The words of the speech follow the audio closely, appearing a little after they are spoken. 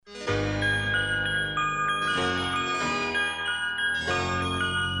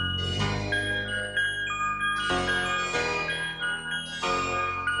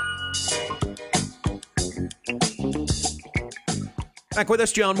Back with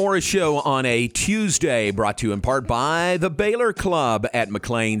us, John Morris Show on a Tuesday, brought to you in part by the Baylor Club at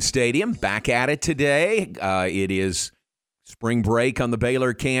McLean Stadium. Back at it today. It is spring break on the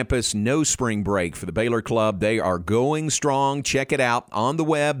Baylor campus. No spring break for the Baylor Club. They are going strong. Check it out on the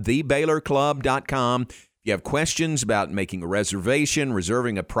web, thebaylorclub.com. If you have questions about making a reservation,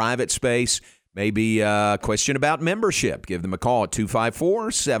 reserving a private space, maybe a question about membership, give them a call at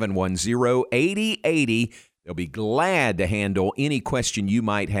 254-710-8080. They'll be glad to handle any question you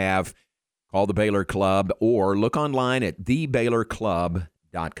might have. Call the Baylor Club or look online at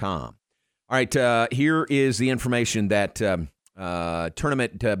thebaylorclub.com. All right, here is the information that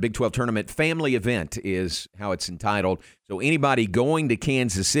Big 12 tournament family event is how it's entitled. So anybody going to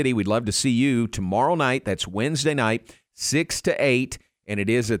Kansas City, we'd love to see you tomorrow night. That's Wednesday night, 6 to 8, and it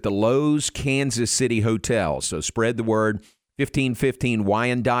is at the Lowe's Kansas City Hotel. So spread the word. 1515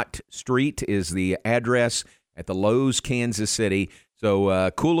 Wyandotte Street is the address at the Lowe's, Kansas City. So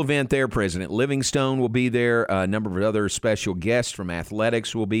cool event there. President Livingstone will be there. A number of other special guests from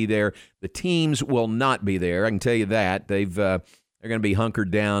athletics will be there. The teams will not be there. I can tell you that. They're going to be hunkered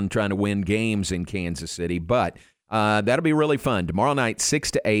down trying to win games in Kansas City. But that'll be really fun. Tomorrow night,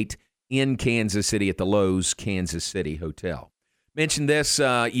 6 to 8 in Kansas City at the Lowe's, Kansas City Hotel. Mentioned this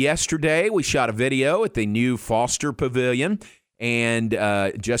yesterday. We shot a video at the new Foster Pavilion, and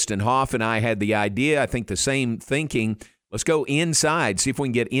Justin Hoff and I had the idea, I think the same thinking, let's go inside, see if we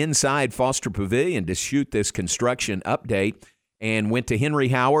can get inside Foster Pavilion to shoot this construction update, and went to Henry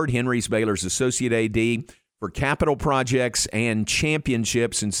Howard. Henry's Baylor's associate AD for capital projects and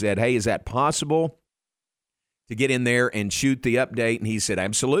championships, and said, hey, is that possible to get in there and shoot the update? And he said,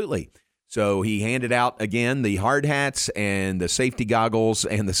 absolutely. So he handed out, again, the hard hats and the safety goggles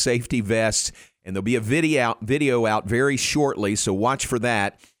and the safety vests, and there'll be a video out very shortly, so watch for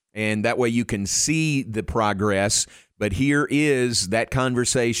that, and that way you can see the progress. But here is that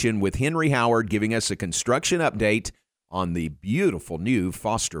conversation with Henry Howard giving us a construction update on the beautiful new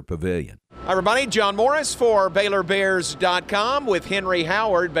Foster Pavilion. Hi, everybody. John Morris for BaylorBears.com with Henry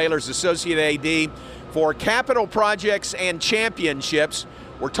Howard, Baylor's associate AD for capital projects and championships.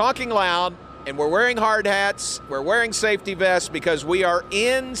 We're talking loud, and we're wearing hard hats. We're wearing safety vests because we are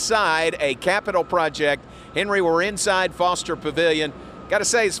inside a capital project. Henry, we're inside Foster Pavilion. Got to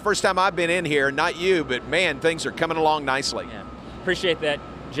say, it's the first time I've been in here, not you, but man, things are coming along nicely. Yeah, appreciate that,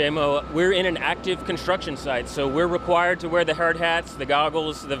 JMO. We're in an active construction site, so we're required to wear the hard hats, the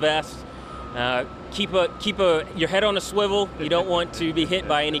goggles, the vests. Keep your head on a swivel. You don't want to be hit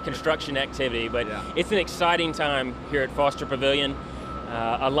by any construction activity, but It's an exciting time here at Foster Pavilion.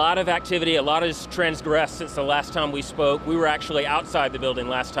 A lot of activity, a lot has transgressed since the last time we spoke. We were actually outside the building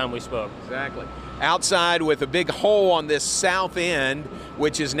last time we spoke. Exactly. Outside with a big hole on this south end,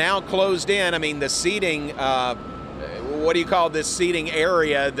 which is now closed in. I mean, the seating, what do you call this seating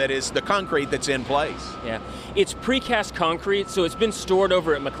area that is the concrete that's in place? Yeah, it's precast concrete, so it's been stored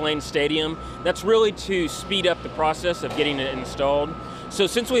over at McLean Stadium. That's really to speed up the process of getting it installed. So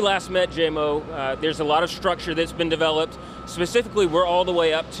since we last met, JMO, there's a lot of structure that's been developed. Specifically, we're all the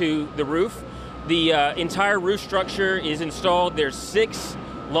way up to the roof. The entire roof structure is installed. There's 6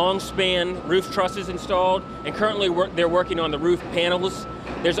 long-span roof trusses installed, and currently they're working on the roof panels.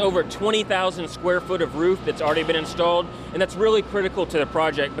 There's over 20,000 square foot of roof that's already been installed, and that's really critical to the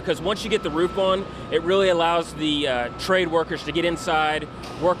project because once you get the roof on, it really allows the trade workers to get inside,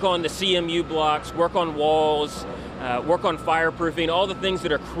 work on the CMU blocks, work on walls, work on fireproofing, all the things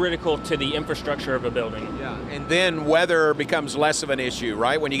that are critical to the infrastructure of a building. Yeah, and then weather becomes less of an issue,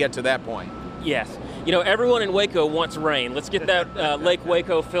 right, when you get to that point? Yes. You know, everyone in Waco wants rain. Let's get that Lake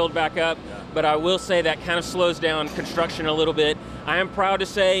Waco filled back up. But I will say that kind of slows down construction a little bit. I am proud to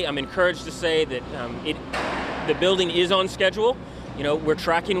say, I'm encouraged to say that the building is on schedule. You know, we're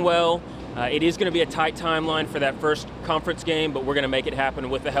tracking well. It is going to be a tight timeline for that first conference game, but we're going to make it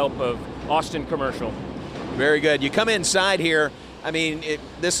happen with the help of Austin Commercial. Very good. You come inside here, I mean,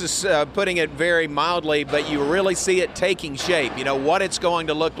 this is putting it very mildly, but you really see it taking shape, you know, what it's going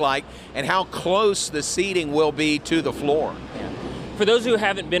to look like and how close the seating will be to the floor. Yeah. For those who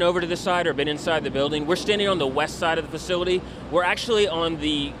haven't been over to the side or been inside the building, we're standing on the west side of the facility. We're actually on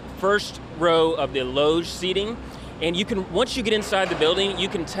the first row of the loge seating. And you can, once you get inside the building, you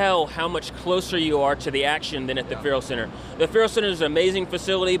can tell how much closer you are to the action than at the Ferrell Center. The Ferrell Center is an amazing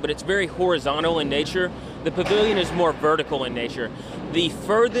facility, but it's very horizontal in nature. The pavilion is more vertical in nature. The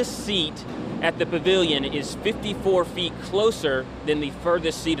furthest seat at the pavilion is 54 feet closer than the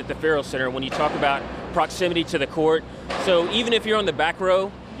furthest seat at the Ferrell Center when you talk about proximity to the court. So even if you're on the back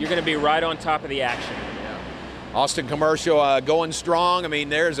row, you're going to be right on top of the action. Austin Commercial going strong. I mean,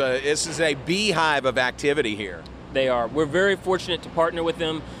 this is a beehive of activity here. We're very fortunate to partner with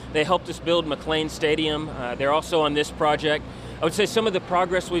them. They helped us build McLean Stadium. They're also on this project. I would say some of the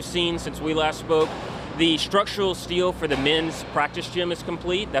progress we've seen since we last spoke, the structural steel for the men's practice gym is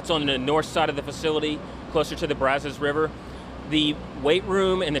complete. That's on the north side of the facility, closer to the Brazos River. The weight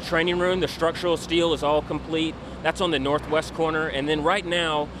room and the training room, the structural steel is all complete. That's on the northwest corner. And then right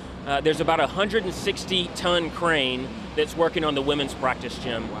now, there's about a 160-ton crane that's working on the women's practice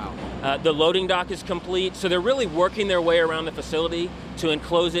gym. Wow. The loading dock is complete, so they're really working their way around the facility to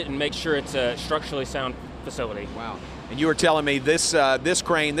enclose it and make sure it's a structurally sound facility. Wow. And you were telling me this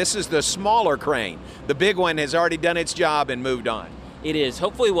crane, this is the smaller crane. The big one has already done its job and moved on. It is.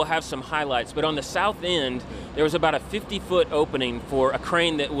 Hopefully we'll have some highlights, but on the south end, there was about a 50-foot opening for a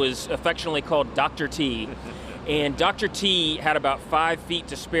crane that was affectionately called Dr. T. And Dr. T had about 5 feet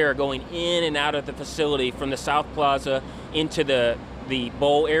to spare going in and out of the facility from the South Plaza into the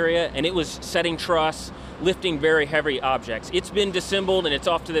bowl area, and it was setting truss, lifting very heavy objects. It's been disassembled and it's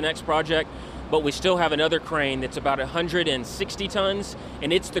off to the next project, but we still have another crane that's about 160 tons,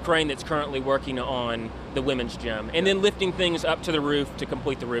 and it's the crane that's currently working on the women's gym, and then lifting things up to the roof to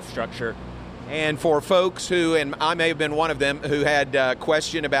complete the roof structure. And for folks who, and I may have been one of them, who had a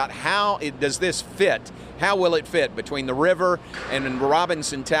question about does this fit? How will it fit between the river and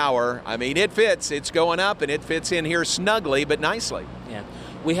Robinson Tower? I mean, it fits. It's going up, and it fits in here snugly but nicely. Yeah.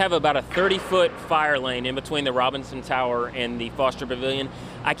 We have about a 30-foot fire lane in between the Robinson Tower and the Foster Pavilion.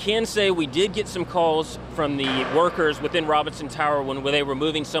 I can say we did get some calls from the workers within Robinson Tower when they were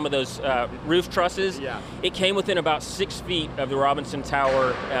moving some of those roof trusses. Yeah. It came within about 6 feet of the Robinson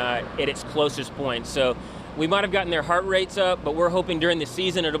Tower at its closest point. So we might have gotten their heart rates up, but we're hoping during the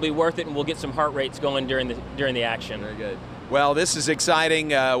season it'll be worth it and we'll get some heart rates going during the action. Very good. Well, this is exciting.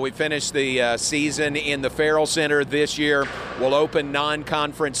 We finished the season in the Farrell Center this year. We'll open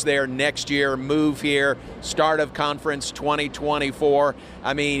non-conference there next year, move here, start of conference 2024.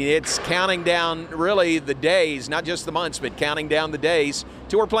 I mean, it's counting down really the days, not just the months, but counting down the days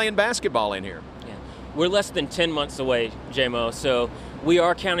till we're playing basketball in here. Yeah. We're less than 10 months away, J-Mo, so we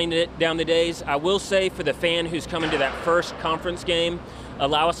are counting down the days. I will say for the fan who's coming to that first conference game,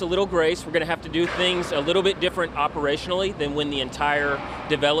 allow us a little grace. We're going to have to do things a little bit different operationally than when the entire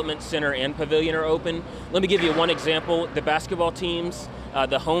development center and pavilion are open. Let me give you one example. The basketball teams,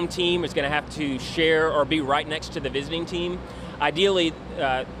 the home team is going to have to share or be right next to the visiting team. Ideally,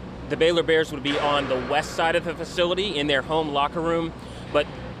 the Baylor Bears would be on the west side of the facility in their home locker room, but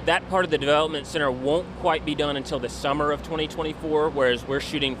that part of the development center won't quite be done until the summer of 2024, whereas we're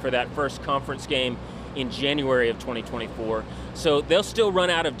shooting for that first conference game in January of 2024. So they'll still run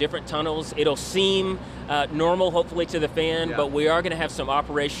out of different tunnels. It'll seem normal, hopefully, to the fan, but we are going to have some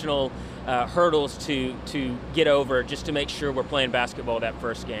operational hurdles to get over just to make sure we're playing basketball that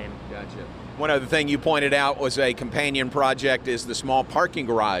first game. Gotcha. One other thing you pointed out was a companion project is the small parking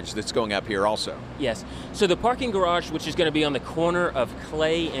garage that's going up here also. Yes. So the parking garage, which is going to be on the corner of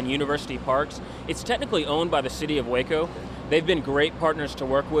Clay and University Parks, it's technically owned by the city of Waco. They've been great partners to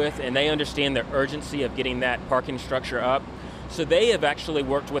work with, and they understand the urgency of getting that parking structure up. So they have actually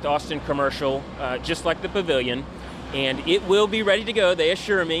worked with Austin Commercial, just like the pavilion, and it will be ready to go, they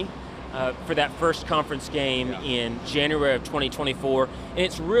assure me, for that first conference game in January of 2024. And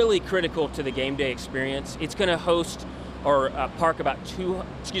it's really critical to the game day experience. It's going to host or park about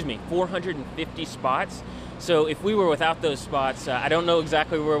 450 spots. So if we were without those spots, I don't know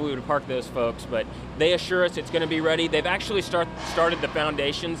exactly where we would park those folks, but they assure us it's going to be ready. They've actually started the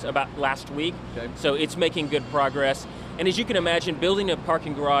foundations about last week, so it's making good progress. And as you can imagine, building a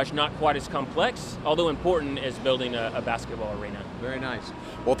parking garage not quite as complex, although important, as building a basketball arena. Very nice.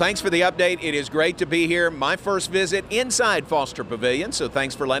 Well, thanks for the update. It is great to be here. My first visit inside Foster Pavilion, so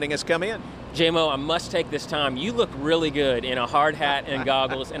thanks for letting us come in. J-Mo, I must take this time. You look really good in a hard hat and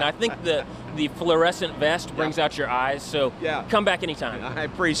goggles, and I think the fluorescent vest brings out your eyes, so come back anytime. I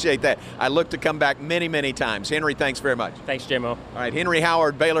appreciate that. I look to come back many, many times. Henry, thanks very much. Thanks, J-Mo. All right, Henry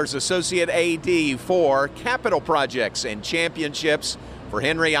Howard, Baylor's Associate AD for Capital Projects and Championships. For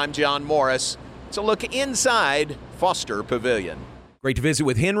Henry, I'm John Morris. It's a look inside Foster Pavilion. Great to visit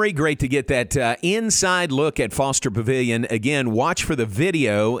with Henry. Great to get that inside look at Foster Pavilion. Again, watch for the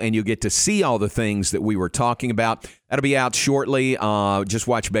video, and you'll get to see all the things that we were talking about. That'll be out shortly. Just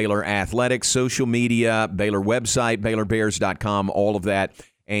watch Baylor Athletics, social media, Baylor website, BaylorBears.com, all of that,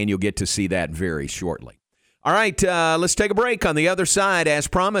 and you'll get to see that very shortly. All right, let's take a break. On the other side, as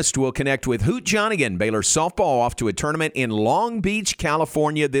promised, we'll connect with Hoot Johnigan. Baylor softball off to a tournament in Long Beach,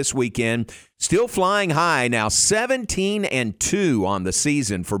 California this weekend. Still flying high now, 17-2 on the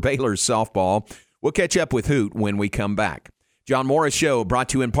season for Baylor softball. We'll catch up with Hoot when we come back. John Morris Show brought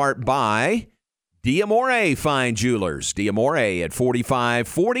to you in part by D'Amore Fine Jewelers. D'Amore at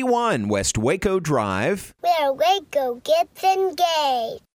 4541 West Waco Drive. Where Waco gets engaged.